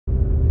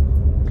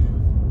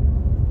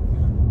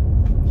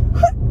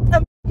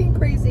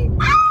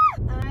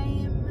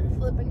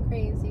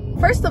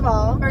First of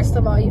all,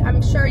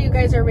 I'm sure you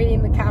guys are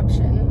reading the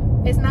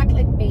caption. It's not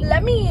clickbait.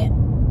 Let me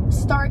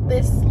start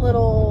this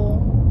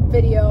little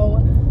video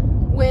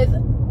with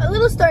a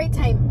little story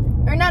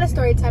time, or not a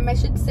story time, I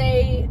should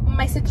say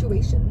my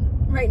situation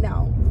right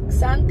now.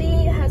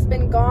 Santi has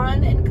been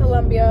gone in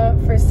Colombia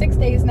for 6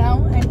 days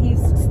now, and he's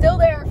still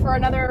there for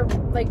another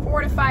like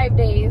 4 to 5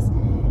 days,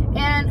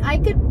 and I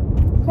could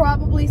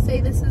probably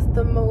say this is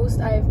the most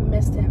I've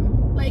missed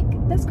him. Like,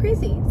 that's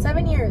crazy.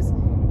 7 years,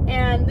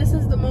 and this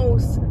is the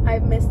most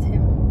I've missed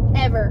him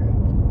ever.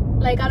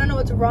 Like, I don't know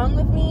what's wrong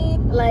with me.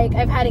 Like,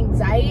 I've had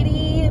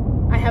anxiety.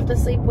 I have to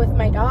sleep with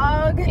my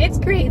dog. It's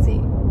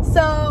crazy.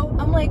 So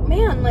I'm like,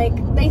 man, like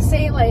they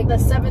say like the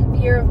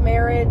 7th year of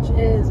marriage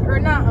is, or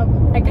not,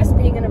 I guess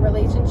being in a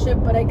relationship,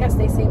 but I guess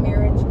they say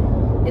marriage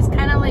is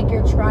kind of like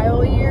your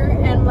trial year.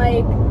 And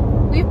like,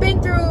 we've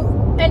been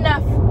through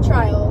enough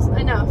trials,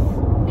 and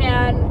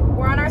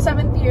we're on our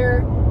 7th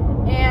year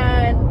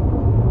and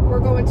we're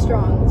going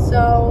strong.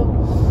 So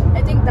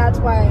I think that's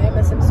why I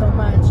miss him so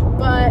much.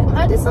 But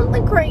I did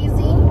something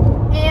crazy,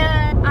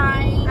 and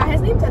I got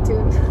his name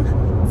tattooed.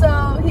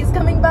 So he's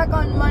coming back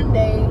on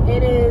Monday.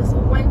 It is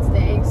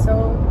Wednesday,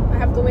 so I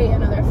have to wait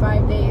another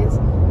 5 days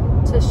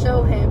to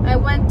show him. I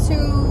went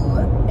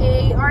to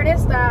a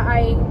artist that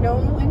I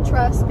know and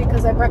trust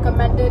because I've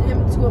recommended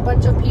him to a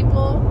bunch of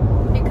people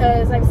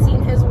because I've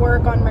seen his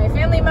work on my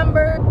family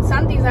member.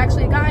 Santi's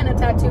actually gotten a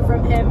tattoo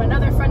from him.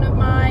 Another friend of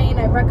mine,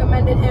 I've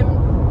recommended him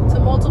to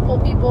multiple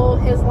people.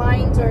 His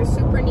lines are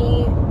super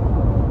neat,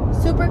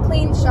 super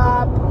clean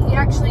shop. He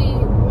actually,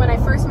 when I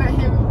first met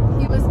him,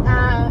 he was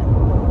at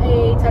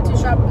a tattoo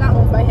shop not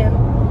owned by him,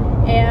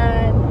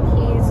 and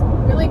he's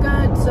really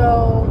good,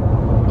 so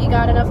he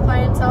got enough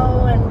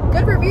clientele and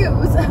good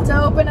reviews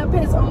to open up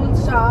his own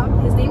shop.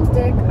 His name's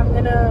Dick. I'm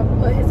gonna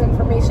put his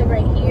information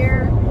right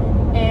here,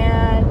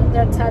 and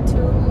the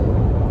tattoo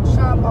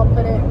shop, I'll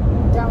put it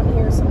down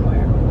here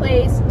somewhere.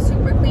 Place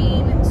super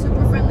clean,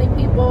 super friendly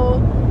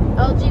people,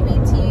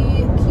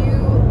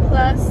 LGBTQ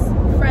plus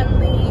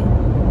friendly.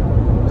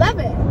 Love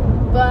it.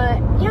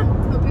 But yeah,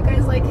 hope you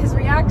guys like his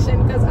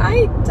reaction, because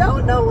I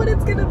don't know what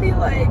it's gonna be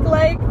like.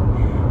 Like,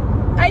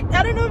 I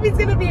don't know if he's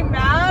gonna be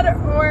mad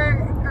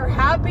or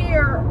happy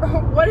or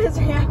what his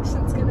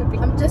reaction's gonna be.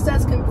 I'm just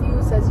as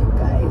confused as you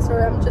guys,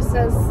 or I'm just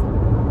as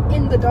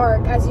in the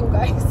dark as you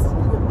guys.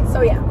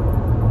 So yeah,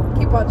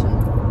 keep watching.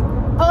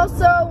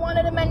 Also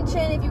wanted to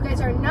mention, if you guys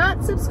are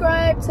not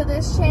subscribed to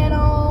this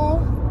channel,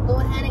 go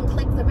ahead and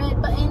click the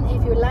red button.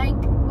 If you like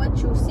what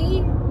you see,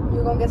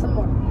 you're gonna get some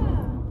more.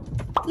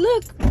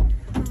 Look,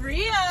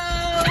 Rio!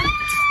 Ah!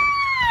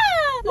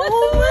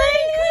 Oh my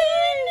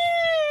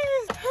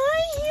goodness!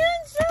 Hi,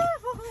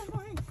 handsome! Oh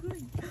my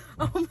goodness!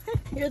 Oh my!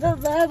 You're the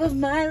love of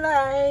my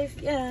life,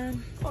 yeah.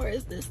 Or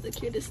is this the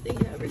cutest thing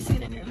you've ever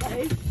seen in your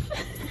life?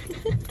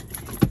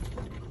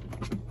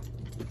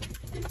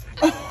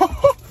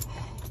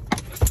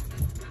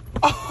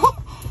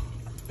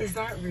 Is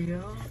that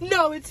real?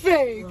 No, it's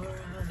fake. Laura.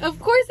 Of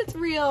course it's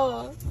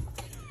real.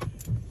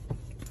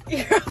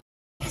 You're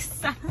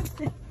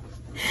excited.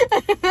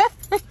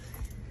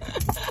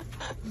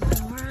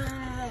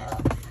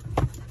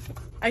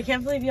 I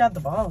can't believe you had the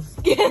balls.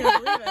 I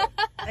can't believe it.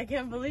 I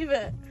can't believe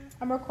it.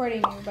 I'm recording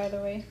you, by the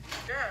way.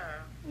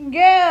 Girl.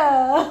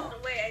 Girl.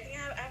 Wait, I think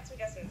I have 2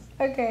 guesses.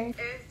 Okay.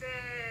 Is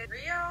it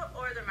real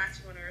or the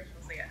matching one we were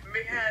supposed to get?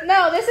 Because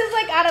no, this is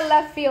like out of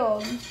left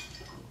field.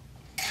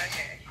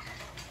 Okay.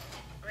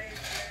 Wait.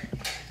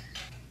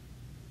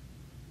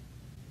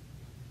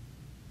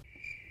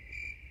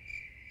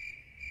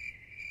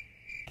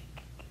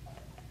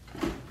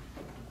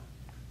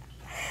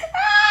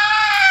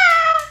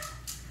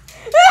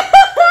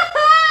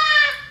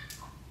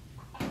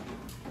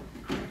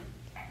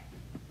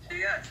 She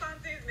got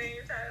Santi's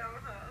name tied on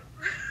her.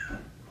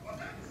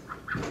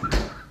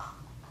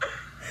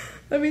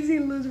 Let me see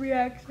Lou's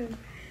reaction.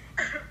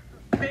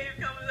 Babe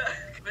comes up,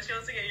 but she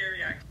wants to get your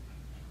reaction.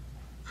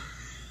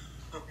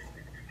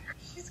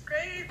 She's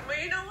great.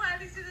 But you know what?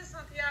 This is the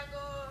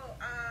Santiago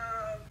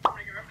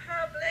Dominican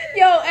Republic.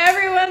 Yo,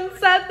 everyone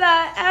said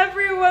that.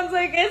 Everyone's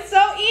like, it's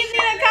so easy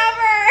to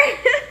cover.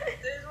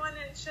 There's one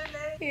in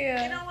Chile.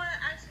 Yeah. You know what?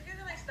 Actually,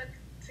 we're like stuck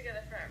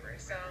together forever,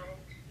 so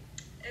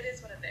it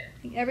is what it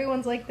is.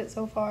 Everyone's liked it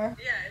so far.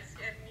 Yeah,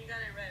 and you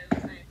got it right. It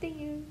looks nice. Thank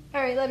you.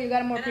 All right, love you.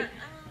 Got more.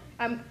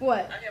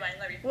 What? Okay, bye.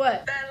 Love you.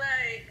 What? That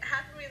like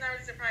half of me is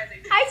already surprised.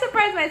 I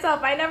surprised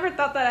myself. I never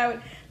thought that I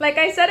would. Like,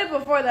 I said it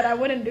before that I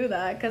wouldn't do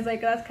that because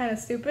like that's kind of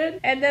stupid.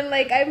 And then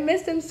like I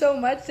missed him so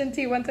much since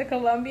he went to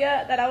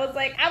Colombia that I was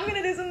like, I'm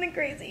gonna do something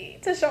crazy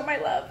to show my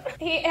love.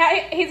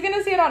 He's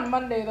gonna see it on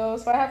Monday though,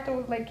 so I have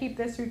to like keep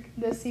this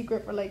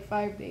secret for like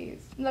 5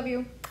 days. Love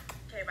you.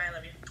 Okay, bye.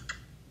 Love you.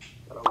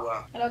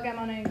 Hello, ¿qué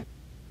mano?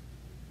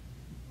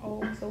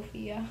 Oh,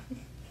 Sophia.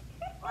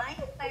 Why are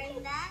you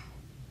wearing that?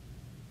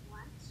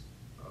 What?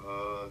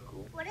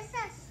 Cool. What does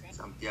that say?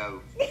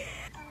 Santiago.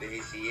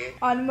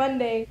 On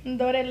Monday,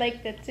 Dore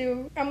liked it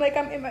too. I'm like,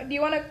 do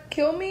you want to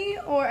kill me?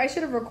 Or I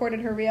should have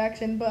recorded her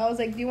reaction, but I was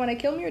like, do you want to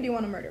kill me or do you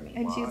want to murder me?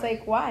 And she's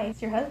like, why?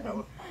 It's your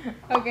husband.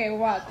 Okay,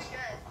 watch.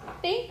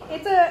 think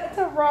it's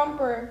a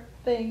romper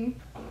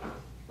thing.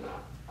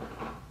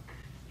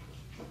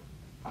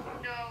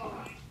 No,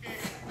 you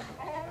didn't.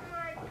 Oh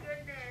my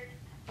goodness.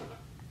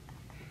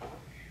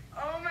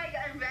 Oh my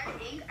god, red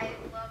ink, I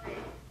love it.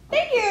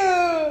 Thank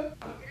you.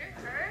 Did it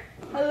hurt?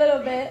 A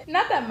little bit,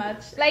 not that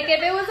much. Like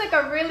if it was like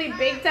a really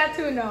big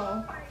tattoo, no.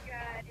 Oh my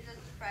god. Is it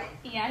a surprise?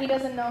 Yeah, he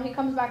doesn't know. He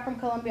comes back from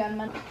Colombia on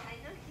Monday. I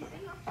know he's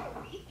been off for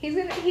a week.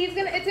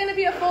 It's gonna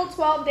be a full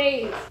 12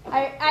 days.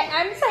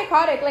 I'm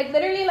psychotic. Like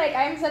literally, like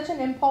I'm such an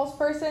impulse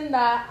person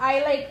that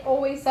I like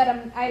always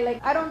said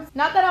I don't,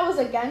 not that I was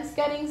against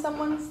getting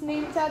someone's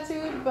name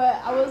tattooed,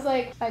 but I was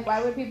like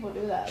why would people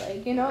do that?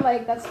 Like, you know,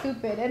 like that's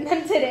stupid. And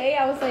then today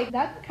I was like,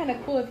 that's kind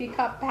of cool if you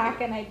cut back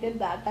and I did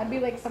that. That'd be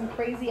like some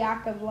crazy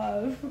act of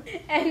love.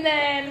 And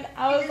then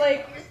I was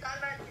like, You just thought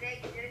about it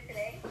today. You did it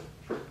today?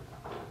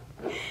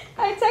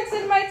 I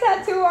texted my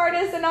tattoo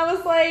artist and I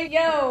was like,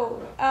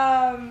 yo,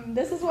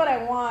 this is what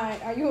I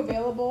want. Are you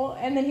available?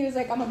 And then he was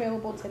like, I'm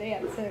available today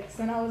at 6.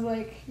 And I was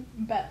like,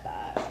 bet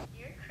that.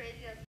 You're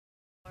crazy as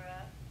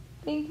Laura.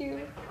 Thank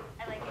you.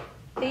 I like it.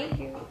 Thank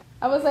you.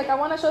 I was like, I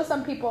want to show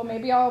some people.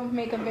 Maybe I'll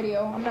make a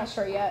video. I'm not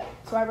sure yet.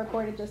 So I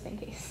recorded just in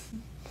case.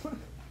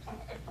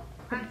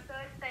 I'm so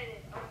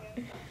excited. Oh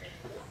my god. This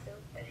is so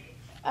funny.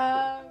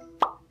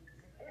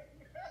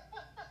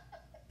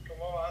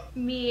 ¿Cómo vas?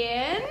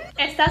 Bien.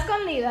 ¿Estás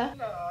con Lida?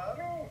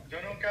 Claro.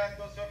 Yo nunca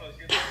ando solo,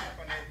 siempre ando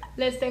con ella.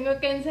 Les tengo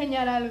que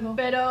enseñar algo.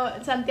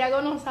 Pero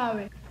Santiago no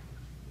sabe.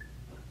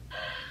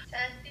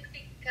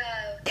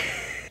 Santificado.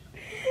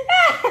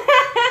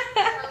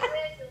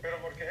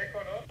 ¿Pero por qué se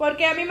conoce?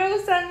 Porque a mí me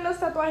gustan los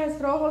tatuajes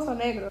rojos o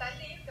negros. Está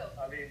lindo.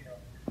 Está lindo.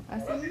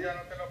 Así. Ahora sí ya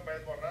no te lo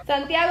puedes borrar.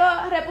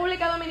 Santiago,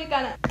 República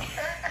Dominicana.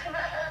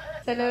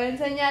 Se lo voy a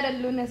enseñar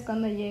el lunes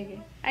cuando llegue.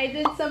 I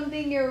did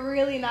something you're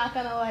really not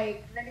gonna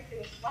like. Let me see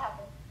what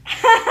happened.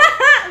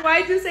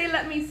 Why'd you say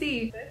let me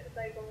see? It's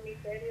like un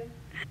misterio.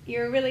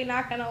 You're really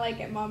not gonna like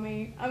it,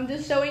 mommy. I'm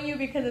just showing you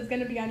because it's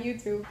gonna be on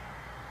YouTube.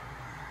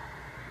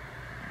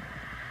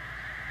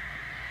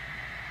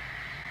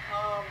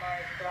 Oh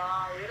my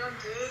god, you don't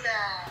do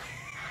that.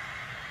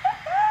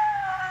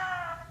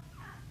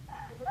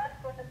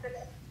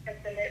 El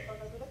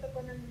teléfono, tú no te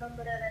pones el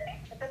nombre de...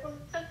 ¿Este es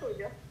el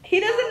tuyo? He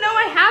doesn't know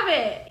I have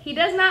it. He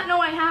does not know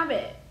I have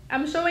it.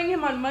 I'm showing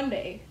him on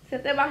Monday. Se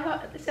te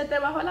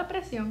bajó la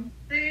presión.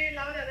 Sí,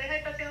 Laura, deja de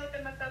estar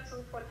haciéndote más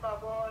tattoo, por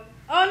favor.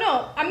 Oh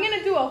no, I'm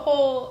gonna do a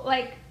whole,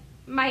 like,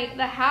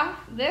 the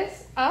half,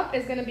 this up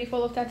is gonna be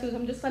full of tattoos.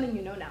 I'm just letting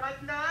you know now.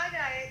 No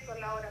haga eso,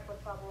 Laura, por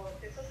favor.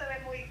 Eso se ve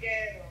muy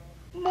ghetto.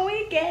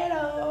 Muy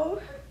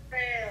ghetto.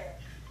 Feo.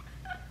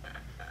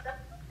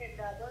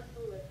 Don't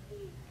do it,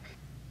 please.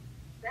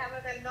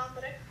 Déjame ver el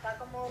nombre. Está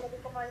como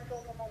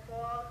algo, como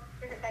todo,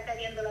 que se está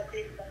cayendo la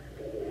tinta.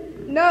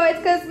 No, it's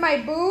because my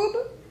boob,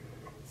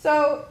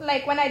 so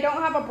like when I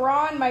don't have a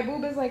bra on, my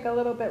boob is like a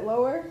little bit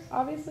lower,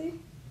 obviously.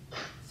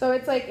 So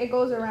it's like, it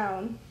goes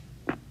around.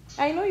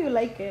 I know you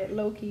like it,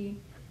 low-key.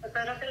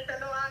 Espero que él te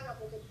lo haga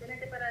porque tiene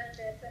que parar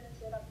de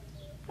hacer la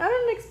primera. I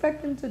don't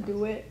expect him to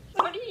do it.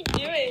 What are you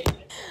doing?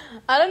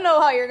 I don't know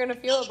how you're gonna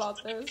feel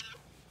about this.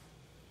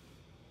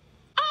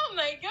 Oh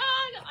my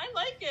god, I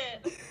like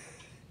it.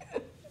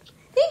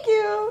 Thank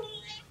you.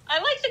 I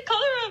like the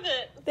color of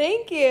it.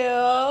 Thank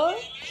you.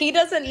 He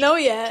doesn't know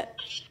yet.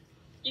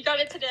 You got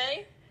it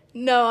today?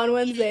 No, on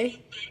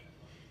Wednesday.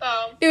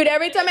 Oh. Dude,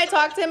 every time I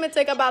talk to him, it's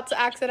like about to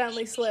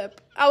accidentally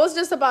slip. I was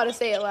just about to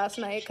say it last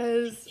night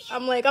because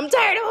I'm like, I'm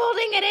tired of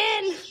holding it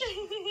in.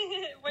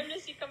 When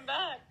does he come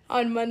back?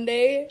 On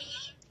Monday.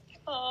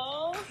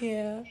 Oh.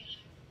 Yeah.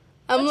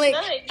 I'm That's like,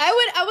 nice.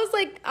 I was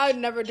like, I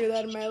would never do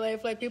that in my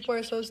life. Like, people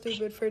are so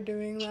stupid for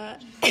doing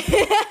that.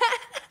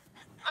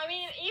 I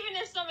mean, even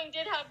if something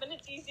did happen,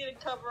 it's easy to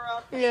cover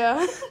up.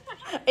 Yeah.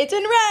 It's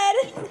in red.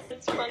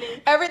 It's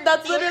funny.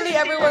 That's literally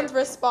everyone's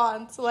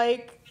response.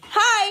 Like,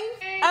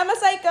 hi, I'm a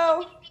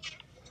psycho.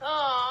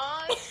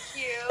 Aw, it's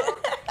cute.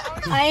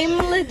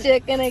 I'm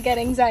legit gonna get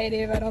anxiety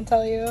if I don't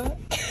tell you.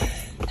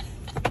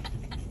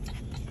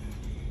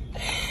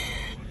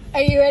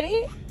 Are you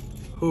ready?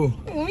 Who?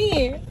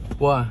 Me.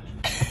 What?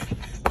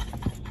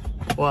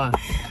 What?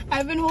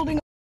 I've been holding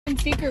a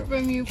secret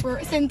from you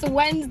since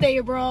Wednesday,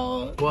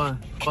 bro. What?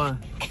 What?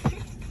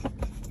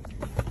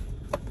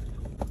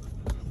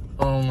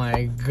 Oh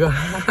my god.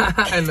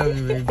 I love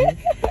you, baby.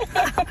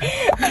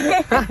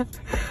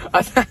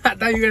 I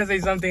thought you were gonna say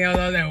something else.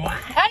 I was like, what?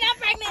 I'm not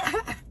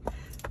pregnant.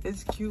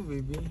 It's cute,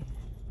 baby.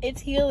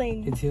 It's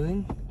healing. It's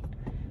healing?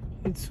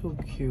 It's so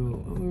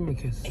cute. Let me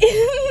kiss.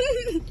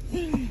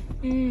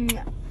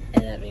 I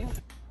love you.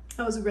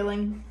 I was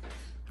grilling.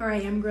 Or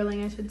I am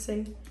grilling, I should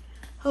say.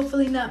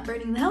 Hopefully not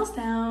burning the house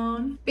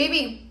down.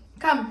 Baby,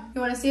 come. You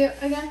want to see it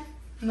again?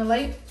 In the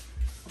light?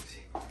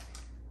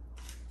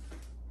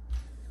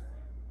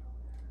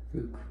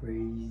 You're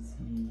crazy.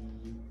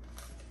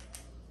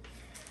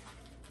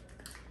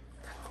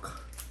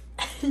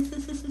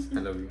 I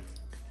love you.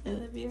 I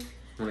love you.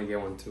 I want to get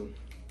one too.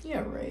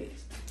 Yeah, right.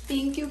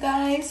 Thank you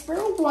guys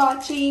for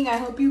watching. I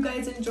hope you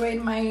guys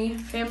enjoyed my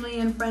family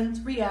and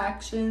friends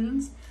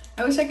reactions.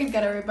 I wish I could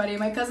get everybody.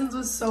 My cousin's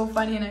was so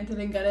funny and I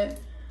didn't get it.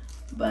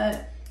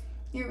 But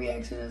your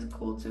reaction is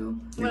cool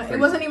too. It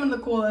wasn't even the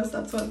coolest.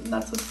 That's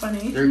what's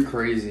funny. You're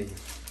crazy.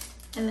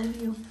 I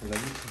love you. I love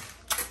you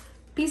too.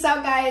 Peace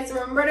out, guys.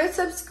 Remember to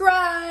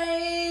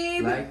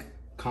subscribe. Like,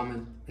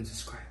 comment, and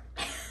subscribe.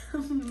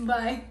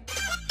 Bye.